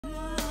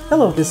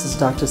Hello, this is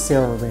Dr.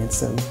 Sarah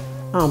Ransom.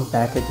 I'm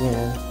back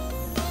again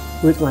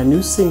with my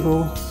new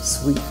single,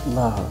 Sweet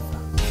Love.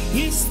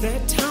 It's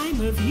that time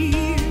of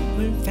year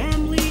when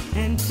family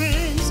and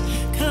friends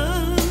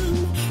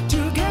come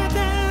together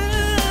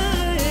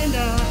and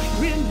are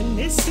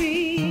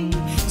reminiscing,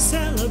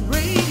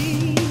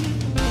 celebrating,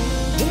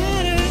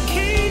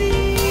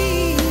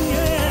 dedicating,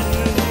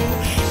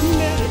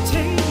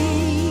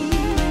 meditating,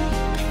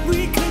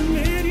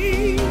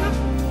 recommitting,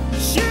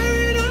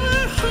 sharing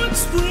our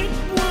hearts with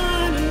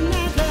one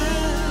another,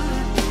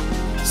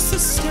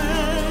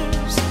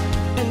 sisters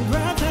and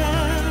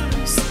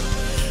brothers,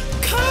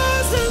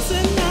 cousins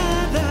and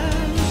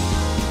others.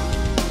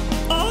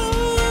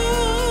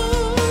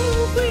 All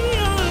we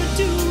are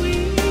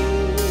doing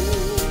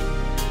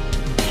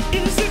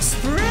is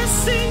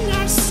expressing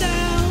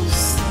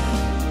ourselves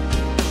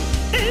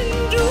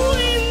and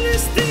doing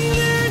this thing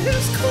that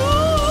is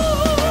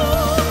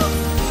called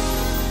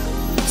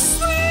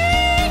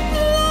sweet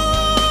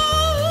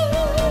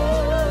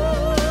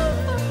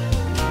love.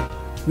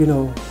 You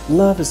know,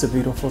 love is a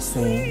beautiful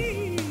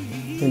thing,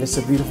 and it's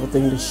a beautiful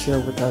thing to share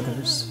with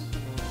others.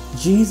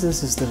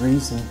 Jesus is the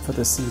reason for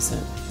the season,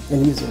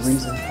 and He's the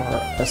reason for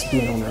us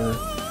being on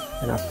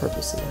earth and our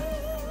purpose here.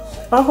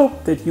 I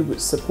hope that you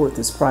would support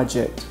this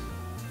project,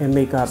 and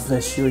may God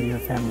bless you and your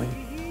family.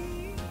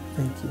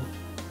 Thank you.